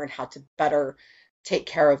them learn how to better take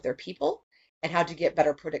care of their people and how to get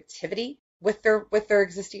better productivity with their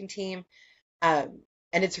existing team. And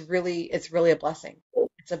it's really a blessing.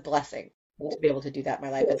 It's a blessing to be able to do that in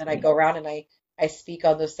my life. And then I go around and I speak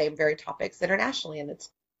on those same very topics internationally, and it's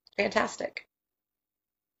fantastic.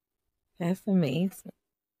 That's amazing.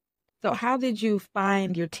 So how did you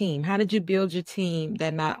find your team? How did you build your team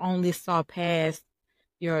that not only saw past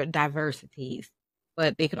your diversities,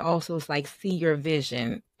 but they could also like see your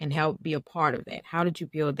vision and help be a part of that? How did you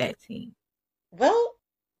build that team? Well,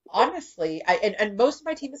 honestly, and most of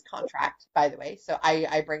my team is contract, by the way. So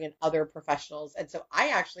I bring in other professionals. And so I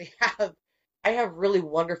actually have really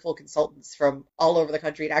wonderful consultants from all over the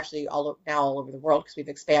country, and actually all over the world, because we've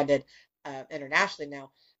expanded internationally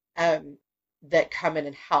now, that come in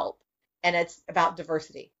and help. And it's about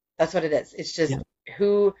diversity. That's what it is. It's just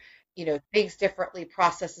who, thinks differently,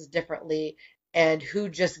 processes differently, and who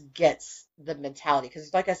just gets the mentality.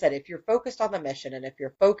 Because like I said, if you're focused on the mission and if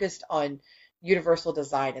you're focused on universal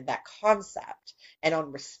design and that concept and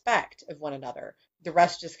on respect of one another, the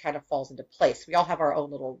rest just kind of falls into place. We all have our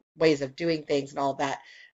own little ways of doing things and all of that.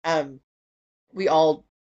 We all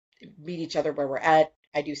meet each other where we're at.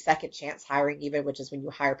 I do second chance hiring even, which is when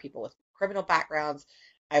you hire people with criminal backgrounds.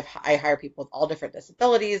 I hire people with all different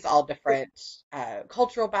disabilities, all different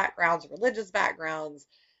cultural backgrounds, religious backgrounds,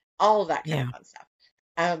 all of that kind of fun stuff.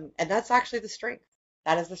 And that's actually the strength.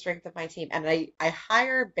 That is the strength of my team. And I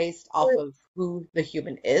hire based off of who the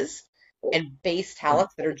human is, and base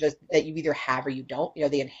talents that are just that you either have or you don't,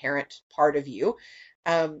 the inherent part of you.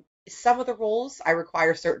 Some of the roles I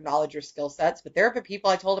require certain knowledge or skill sets, but there have been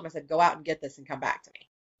people I told them, I said, go out and get this and come back to me.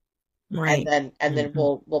 Right. And then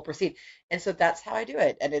we'll proceed. And so that's how I do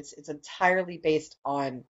it. And it's entirely based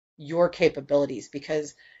on your capabilities,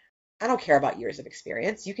 because I don't care about years of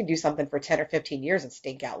experience. You can do something for 10 or 15 years and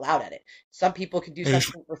stink out loud at it. Some people can do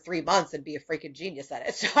something for 3 months and be a freaking genius at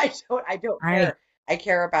it. So I don't care. I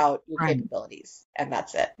care about your capabilities, and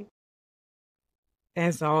that's it.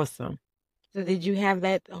 That's awesome. So did you have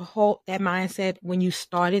that mindset when you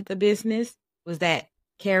started the business? Was that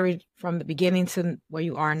carried from the beginning to where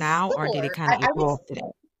you are now, or did it kind of evolve to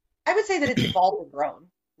that? I would say that it's evolved and grown,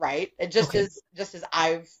 right? And just as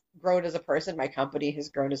I've grown as a person, my company has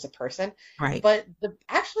grown as a person. Right. But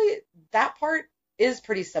actually that part is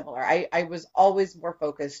pretty similar. I was always more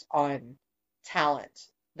focused on talent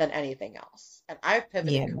than anything else. And I've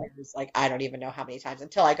pivoted careers like I don't even know how many times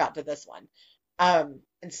until I got to this one.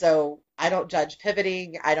 And so I don't judge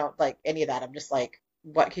pivoting. I don't like any of that. I'm just like,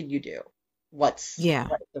 what can you do? What's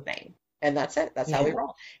the thing? And that's it. That's how we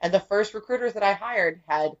roll. And the first recruiters that I hired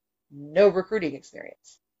had no recruiting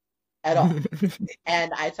experience at all.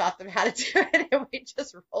 And I taught them how to do it, and we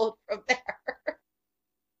just rolled from there.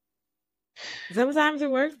 Sometimes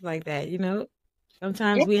it works like that,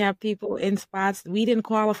 Sometimes we have people in spots, we didn't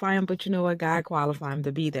qualify them, but you know what? God qualified them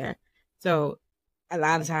to be there. So a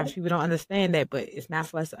lot of times people don't understand that, but it's not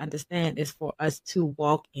for us to understand. It's for us to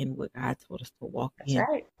walk in what God told us to walk in. That's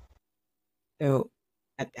right. So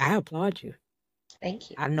I applaud you.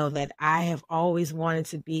 Thank you. I know that I have always wanted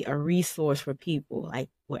to be a resource for people. Like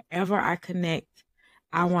wherever I connect,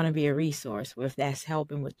 I want to be a resource, whether that's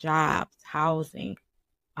helping with jobs, housing,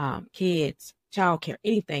 kids, childcare,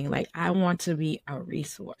 anything. Like I want to be a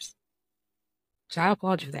resource. So I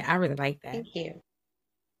applaud you for that. I really like that. Thank you.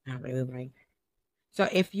 I really like that. So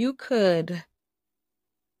if you could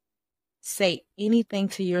say anything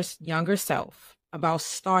to your younger self about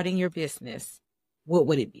starting your business, what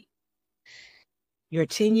would it be? You're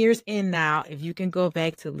 10 years in now. If you can go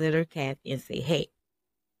back to little Kathy and say, hey,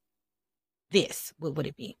 what would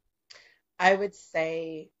it be? I would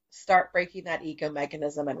say start breaking that ego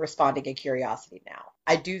mechanism and responding in curiosity now.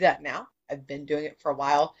 I do that now. I've been doing it for a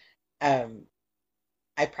while.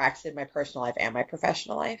 I practice in my personal life and my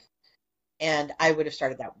professional life. And I would have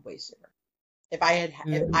started that way sooner. If I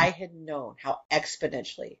had known how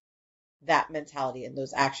exponentially that mentality and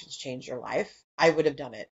those actions change your life, I would have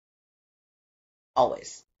done it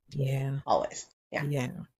always. Yeah. always. Yeah. Yeah.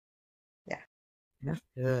 Yeah. That's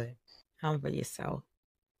good. Humble yourself.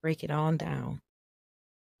 Break it on down.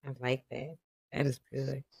 I like that. That is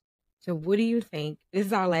good. So what do you think? This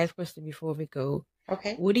is our last question before we go.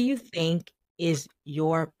 Okay. What do you think is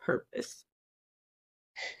your purpose?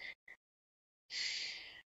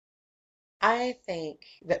 I think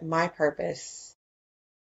that my purpose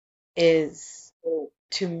is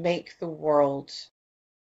to make the world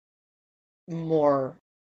more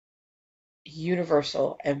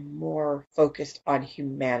universal and more focused on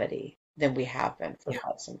humanity than we have been for Yeah.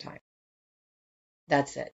 quite some time.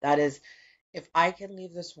 That's it. That is, if I can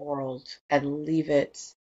leave this world and leave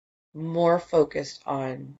it more focused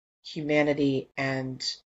on humanity and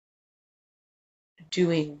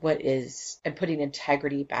doing what is, and putting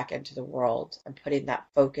integrity back into the world and putting that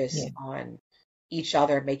focus Yeah. on each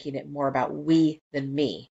other, making it more about we than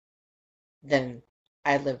me, then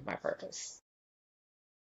I live my purpose.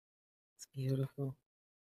 It's beautiful.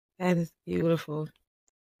 That is beautiful.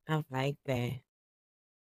 I like that.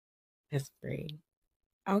 That's great.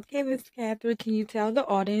 Okay, Miss Catherine, can you tell the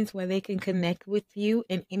audience where they can connect with you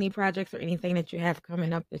and any projects or anything that you have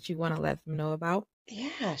coming up that you want to let them know about?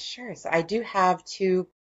 Yeah, sure. So I do have two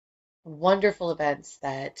wonderful events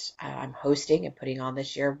that I'm hosting and putting on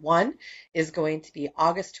this year. One is going to be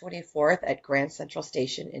August 24th at Grand Central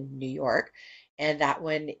Station in New York. And that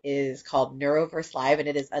one is called Neuroverse Live, and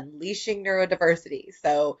it is unleashing neurodiversity.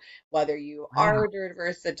 So whether you Wow. are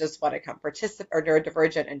neurodiverse and just want to come participate, or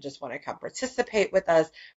neurodivergent and just want to come participate with us,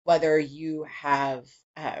 whether you have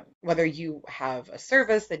a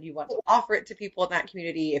service and you want to offer it to people in that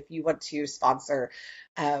community, if you want to sponsor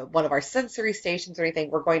one of our sensory stations or anything,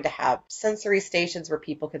 we're going to have sensory stations where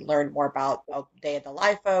people can learn more about a day in the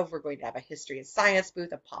life of. We're going to have a history and science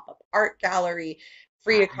booth, a pop-up art gallery,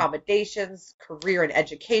 free Wow. accommodations, career and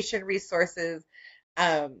education resources.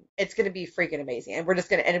 It's going to be freaking amazing. And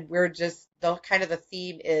the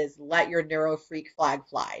theme is let your neuro freak flag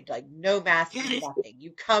fly. Like no masking, nothing.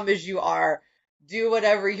 You come as you are, do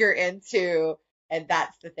whatever you're into. And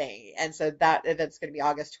that's the thing. And so that event's going to be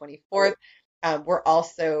August 24th. We're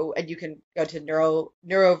also, and you can go to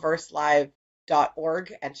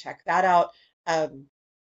neuroverselive.org and check that out.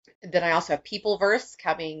 Then I also have Peopleverse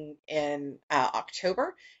coming in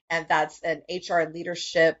October, and that's an HR and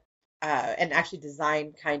leadership and actually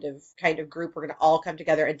design kind of group. We're going to all come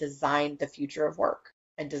together and design the future of work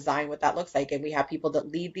and design what that looks like. And we have people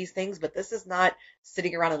that lead these things, but this is not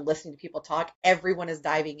sitting around and listening to people talk. Everyone is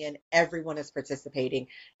diving in, everyone is participating,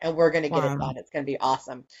 and we're going to get it Wow. done. It's going to be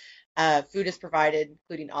awesome. Food is provided,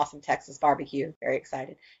 including awesome Texas barbecue. Very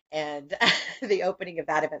excited. And the opening of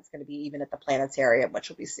that event is going to be even at the planetarium, which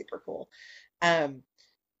will be super cool.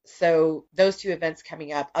 So those two events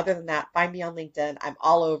coming up. Other than that, find me on LinkedIn. I'm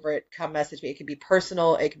all over it. Come message me. It can be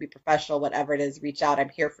personal, it can be professional, whatever it is. Reach out. I'm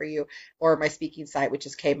here for you. Or my speaking site, which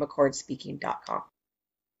is kmccordspeaking.com.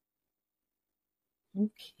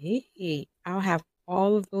 Okay. I'll have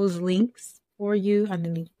all of those links for you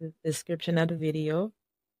underneath the description of the video.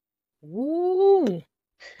 Ooh,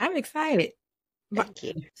 I'm excited. Thank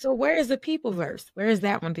you. So where is the Peopleverse? Where is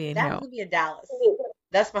that one being That's held? going to be in Dallas.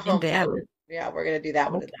 That's my In hometown. Dallas. Yeah, we're going to do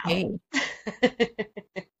that one in Okay. Dallas.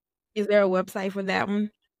 Is there a website for that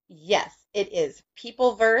one? Yes, it is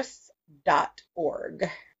peopleverse.org.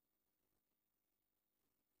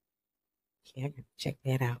 Yeah, I gotta check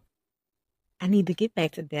that out. I need to get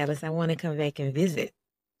back to Dallas. I want to come back and visit.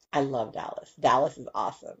 I love Dallas. Dallas is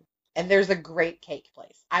awesome. And there's a great cake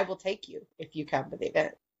place. I will take you if you come to the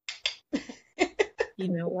event. You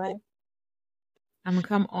know what? I'm gonna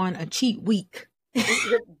come on a cheat week.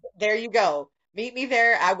 There you go. Meet me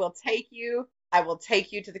there. I will take you. I will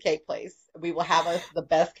take you to the cake place. We will have us the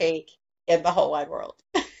best cake in the whole wide world.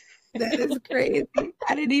 That is crazy.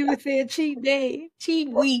 I didn't even say a cheat day. Cheat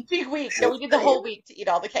week. Cheat week. No, we did the whole week to eat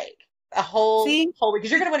all the cake. A whole week. Because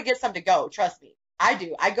you're going to want to get some to go. Trust me. I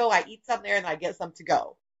do. I go, I eat some there, and I get some to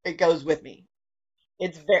go. It goes with me.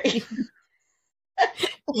 It's very...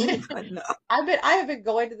 I have been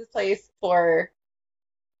going to this place for,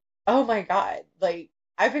 oh my God, like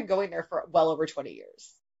I've been going there for well over 20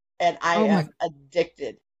 years, and I am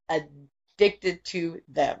addicted to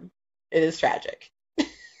them. It is tragic.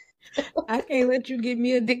 I can't let you get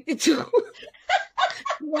me addicted to.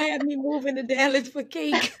 You had me moving to Dallas for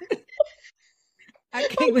cake. I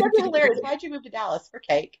can't let you. Hilarious. Why'd you move to Dallas for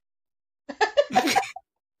cake?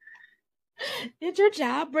 Did your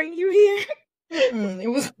job bring you here? It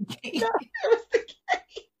was the cake. No, it was the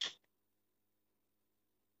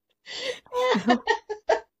cake.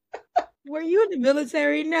 Were you in the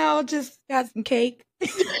military? No, just got some cake.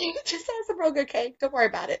 Just have some real good cake. Don't worry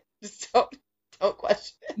about it. Just don't Don't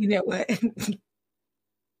question it. You know what?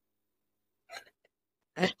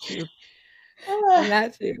 Not you.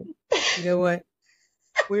 Not you. You know what?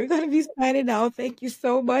 We're going to be signing out. Thank you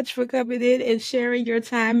so much for coming in and sharing your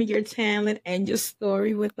time and your talent and your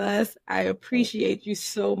story with us. I appreciate you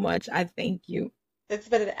so much. I thank you. It's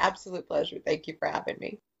been an absolute pleasure. Thank you for having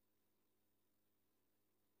me.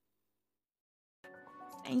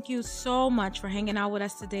 Thank you so much for hanging out with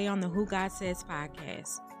us today on the Who God Says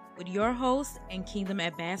podcast with your host and Kingdom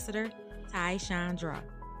Ambassador, Ty Shaundra.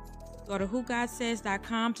 Go to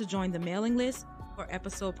whogodsays.com to join the mailing list for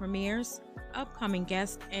episode premieres, upcoming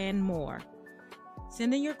guests, and more.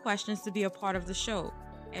 Send in your questions to be a part of the show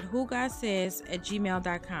at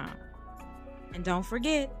whogodsays@gmail.com. And don't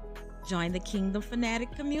forget, join the Kingdom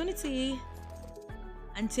Fanatic community.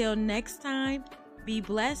 Until next time, be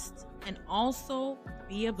blessed and also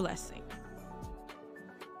be a blessing.